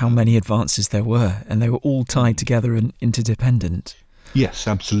 how many advances there were, and they were all tied together and interdependent. Yes,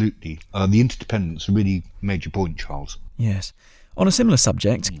 absolutely. The interdependence is a really major point, Charles. Yes. On a similar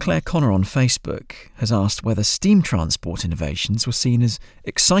subject, Claire Connor on Facebook has asked whether steam transport innovations were seen as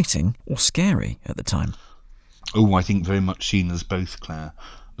exciting or scary at the time. Oh, I think very much seen as both, Claire.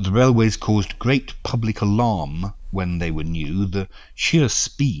 The railways caused great public alarm when they were new. The sheer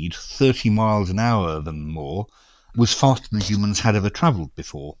speed, 30 miles an hour and more, was faster than humans had ever travelled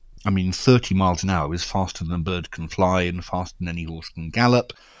before. I mean, 30 miles an hour is faster than a bird can fly and faster than any horse can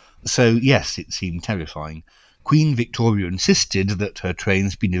gallop. So, yes, it seemed terrifying. Queen Victoria insisted that her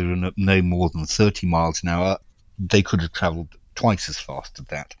trains be driven at no more than 30 miles an hour. They could have travelled twice as fast as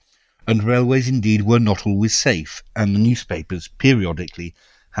that. And railways indeed were not always safe, and the newspapers periodically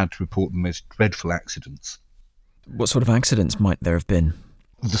had to report the most dreadful accidents. What sort of accidents might there have been?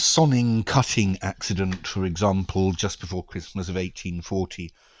 The Sonning cutting accident, for example, just before Christmas of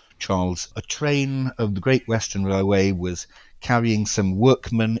 1840, Charles, a train of the Great Western Railway was carrying some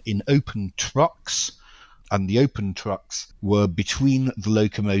workmen in open trucks, and the open trucks were between the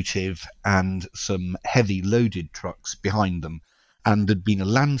locomotive and some heavy loaded trucks behind them. And there'd been a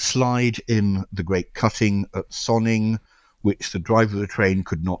landslide in the Great Cutting at Sonning, which the driver of the train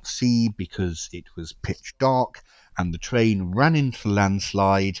could not see because it was pitch dark, and the train ran into the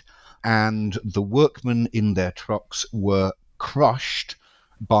landslide, and the workmen in their trucks were crushed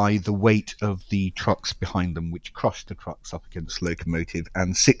by the weight of the trucks behind them, which crushed the trucks up against the locomotive,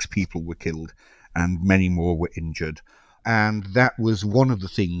 and 6 people were killed and many more were injured. And that was one of the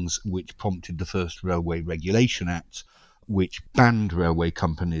things which prompted the first Railway Regulation Act, which banned railway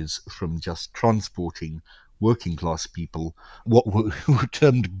companies from just transporting working class people, what were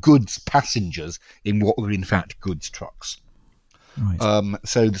termed goods passengers, in what were in fact goods trucks. Right.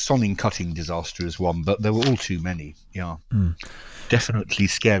 So the Sonning cutting disaster is one, but there were all too many. Yeah. Definitely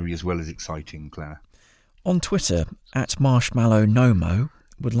scary as well as exciting, Claire. On Twitter, @MarshmallowNomo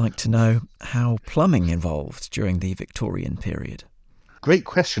would like to know how plumbing evolved during the Victorian period. Great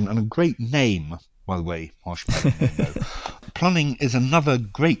question and a great name, by the way, Marshmallow. Plumbing is another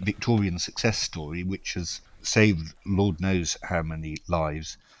great Victorian success story which has saved Lord knows how many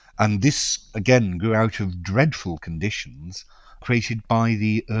lives. And this, again, grew out of dreadful conditions created by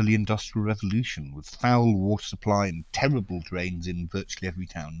the early Industrial Revolution, with foul water supply and terrible drains in virtually every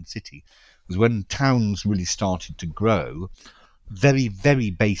town and city. Because when towns really started to grow, very, very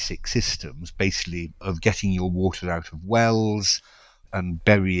basic systems, basically, of getting your water out of wells and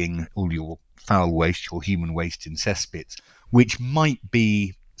burying all your foul waste, your human waste in cesspits, which might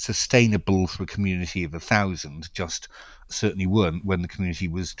be sustainable for a community of 1,000, just certainly weren't when the community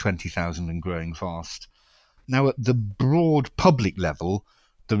was 20,000 and growing fast. Now, at the broad public level,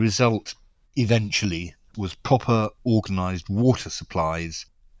 the result eventually was proper organised water supplies.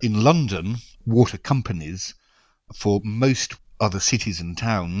 In London, water companies, for most other cities and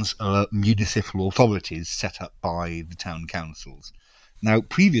towns, are municipal authorities set up by the town councils. Now,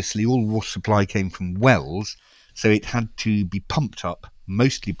 previously, all water supply came from wells, so it had to be pumped up,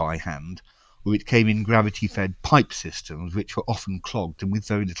 mostly by hand, or it came in gravity-fed pipe systems, which were often clogged and with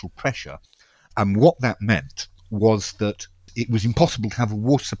very little pressure. And what that meant was that it was impossible to have a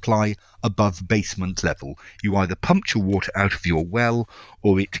water supply above basement level. You either pumped your water out of your well,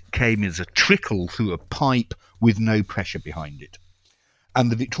 or it came as a trickle through a pipe with no pressure behind it.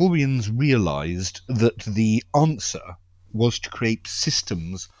 And the Victorians realised that the answer was to create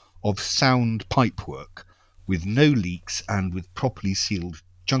systems of sound pipework with no leaks and with properly sealed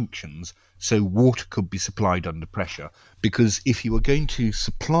junctions, so water could be supplied under pressure. Because if you were going to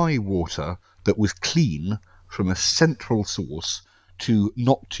supply water that was clean from a central source to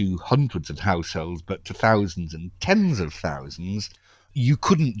not to hundreds of households but to thousands and tens of thousands, you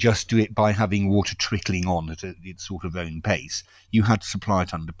couldn't just do it by having water trickling on at its sort of own pace. You had to supply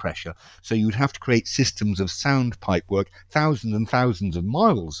it under pressure. So you would have to create systems of sound pipework, thousands and thousands of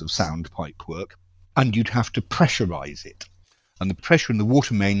miles of sound pipework, and you'd have to pressurize it. And the pressure in the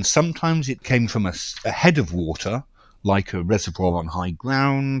water main, sometimes it came from a head of water, like a reservoir on high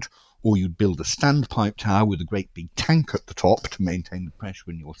ground, or you'd build a standpipe tower with a great big tank at the top to maintain the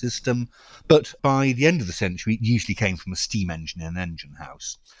pressure in your system. But by the end of the century, it usually came from a steam engine in an engine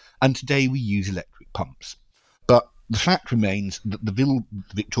house. And today we use electric pumps. But the fact remains that the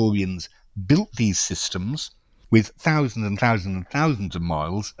Victorians built these systems with thousands and thousands and thousands of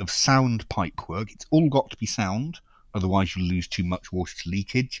miles of sound pipework. It's all got to be sound, otherwise you'll lose too much water to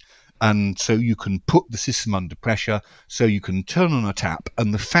leakage. And so you can put the system under pressure, so you can turn on a tap.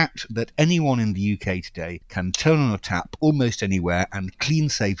 And the fact that anyone in the UK today can turn on a tap almost anywhere and clean,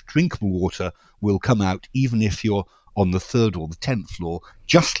 safe, drinkable water will come out, even if you're on the 3rd or the 10th floor,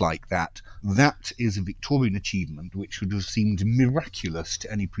 just like that. That is a Victorian achievement which would have seemed miraculous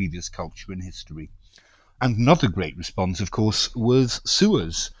to any previous culture in history. And another great response, of course, was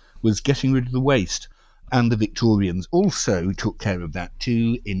sewers, was getting rid of the waste. And the Victorians also took care of that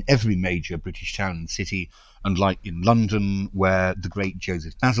too in every major British town and city, and like in London, where the great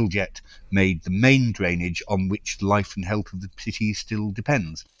Joseph Bazalgette made the main drainage on which the life and health of the city still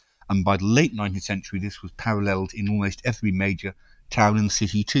depends. And by the late 19th century, this was paralleled in almost every major town and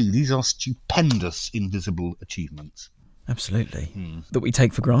city too. These are stupendous, invisible achievements. Absolutely. That we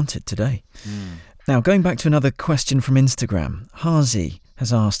take for granted today. Now, going back to another question from Instagram, Hazi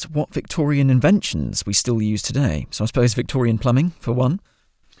has asked what Victorian inventions we still use today. So I suppose Victorian plumbing, for one.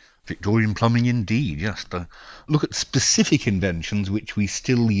 Victorian plumbing indeed, yes. Look at specific inventions which we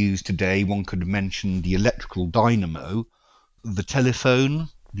still use today. One could mention the electrical dynamo, the telephone,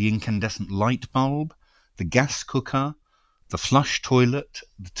 the incandescent light bulb, the gas cooker, the flush toilet,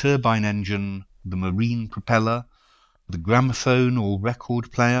 the turbine engine, the marine propeller, the gramophone or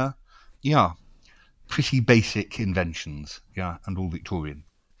record player. Yeah, pretty basic inventions, yeah, and all Victorian.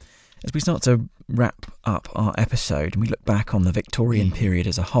 As we start to wrap up our episode and we look back on the Victorian period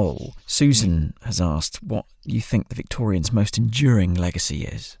as a whole, Susan has asked what you think the Victorians' most enduring legacy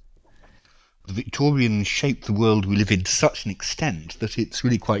is. The Victorians shaped the world we live in to such an extent that it's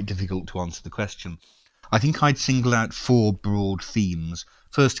really quite difficult to answer the question. I think I'd single out 4 broad themes.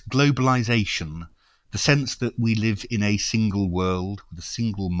 First, globalization, the sense that we live in a single world with a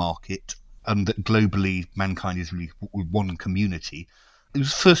single market, and that globally mankind is really one community. It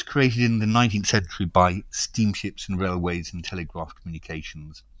was first created in the 19th century by steamships and railways and telegraph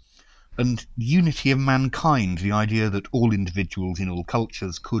communications. And unity of mankind, the idea that all individuals in all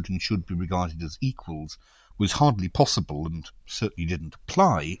cultures could and should be regarded as equals, was hardly possible and certainly didn't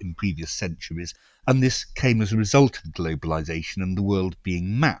apply in previous centuries, and this came as a result of globalization and the world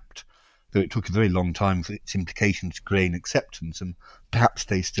being mapped, though it took a very long time for its implications to gain acceptance, and perhaps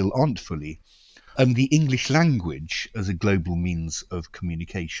they still aren't fully, and the English language as a global means of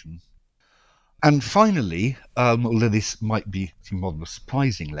communication. And finally, although this might be a rather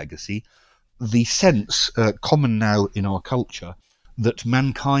surprising legacy, the sense, common now in our culture, that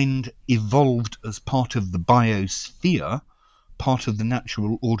mankind evolved as part of the biosphere, part of the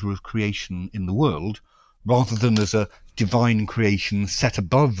natural order of creation in the world, rather than as a divine creation set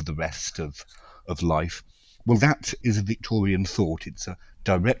above the rest of life. Well, that is a Victorian thought. It's a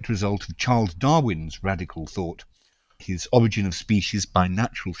direct result of Charles Darwin's radical thought. His Origin of Species by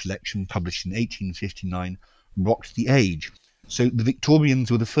Natural Selection, published in 1859, rocked the age. So the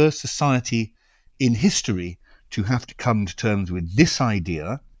Victorians were the first society in history to have to come to terms with this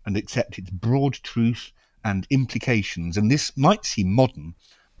idea and accept its broad truth and implications. And this might seem modern,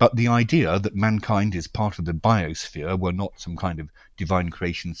 but the idea that mankind is part of the biosphere, were not some kind of divine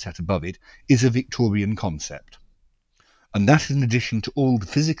creation set above it, is a Victorian concept. And that is in addition to all the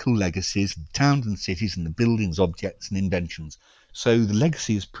physical legacies, the towns and cities and the buildings, objects and inventions. So the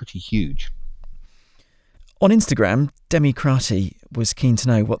legacy is pretty huge. On Instagram, Demi Crati was keen to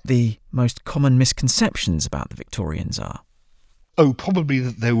know what the most common misconceptions about the Victorians are. Oh, probably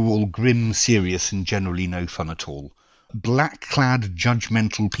that they were all grim, serious and generally no fun at all. Black-clad,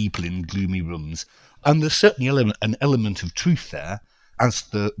 judgmental people in gloomy rooms. And there's certainly an element of truth there, as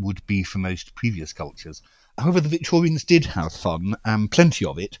there would be for most previous cultures. However, the Victorians did have fun, and plenty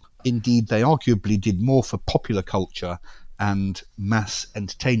of it. Indeed, they arguably did more for popular culture and mass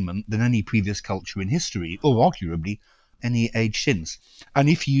entertainment than any previous culture in history, or arguably any age since. And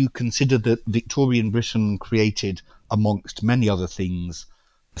if you consider that Victorian Britain created, amongst many other things,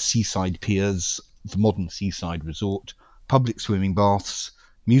 seaside piers, the modern seaside resort, public swimming baths,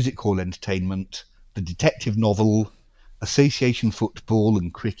 music hall entertainment, the detective novel, association football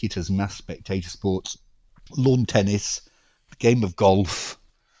and cricket as mass spectator sports, lawn tennis, the game of golf,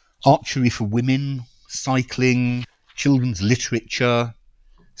 archery for women, cycling, children's literature,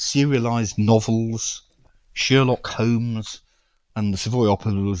 serialised novels, Sherlock Holmes, and the Savoy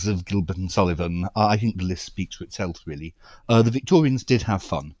operas of Gilbert and Sullivan. I think the list speaks for itself, really. The Victorians did have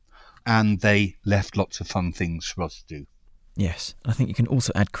fun, and they left lots of fun things for us to do. Yes, I think you can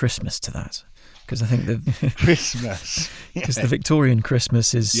also add Christmas to that, because I think the Christmas, because the Victorian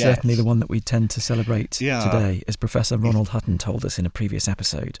Christmas is certainly the one that we tend to celebrate today, as Professor Ronald Hutton told us in a previous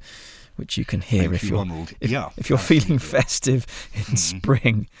episode, which you can hear if you're feeling festive in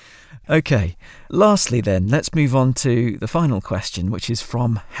spring. Okay, lastly then, let's move on to the final question, which is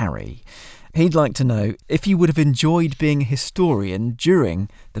from Harry. He'd like to know if you would have enjoyed being a historian during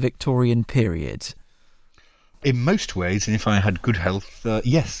the Victorian period. In most ways, and if I had good health,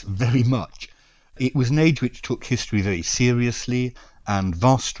 yes, very much. It was an age which took history very seriously, and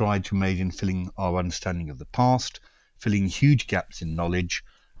vast strides were made in filling our understanding of the past, filling huge gaps in knowledge,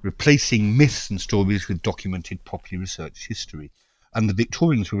 replacing myths and stories with documented, properly researched history. And the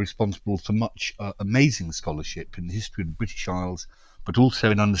Victorians were responsible for much amazing scholarship in the history of the British Isles, but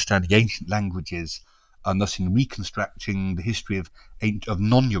also in understanding ancient languages, and thus in reconstructing the history of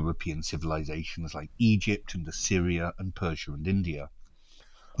non-European civilizations like Egypt and Assyria and Persia and India.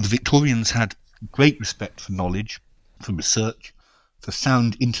 The Victorians had great respect for knowledge, for research, for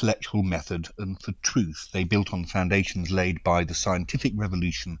sound intellectual method, and for truth. They built on foundations laid by the scientific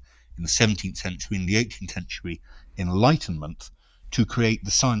revolution in the 17th century and the 18th century Enlightenment to create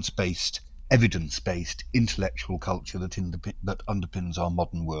the science-based, evidence-based intellectual culture that underpins our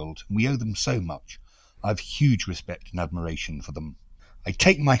modern world. We owe them so much. I have huge respect and admiration for them. I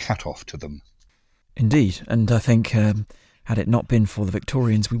take my hat off to them. Indeed, and I think had it not been for the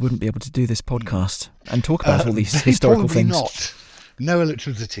Victorians, we wouldn't be able to do this podcast and talk about all these historical things. Not. No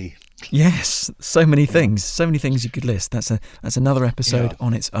electricity. Yes, so many things you could list. That's another episode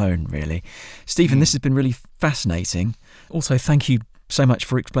on its own, really. Stephen, this has been really fascinating. Also, thank you so much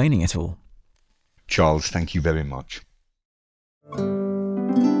for explaining it all. Charles, thank you very much.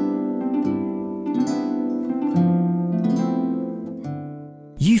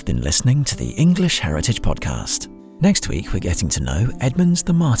 You've been listening to the English Heritage Podcast. Next week, we're getting to know Edmund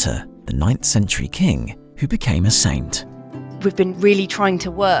the Martyr, the 9th century king who became a saint. we've been really trying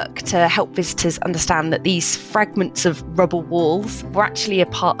to work to help visitors understand that these fragments of rubble walls were actually a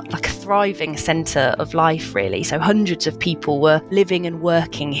thriving centre of life, really. So hundreds of people were living and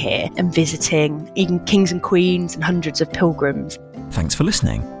working here and visiting, even kings and queens and hundreds of pilgrims. Thanks for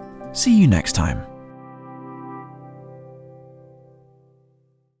listening. See you next time.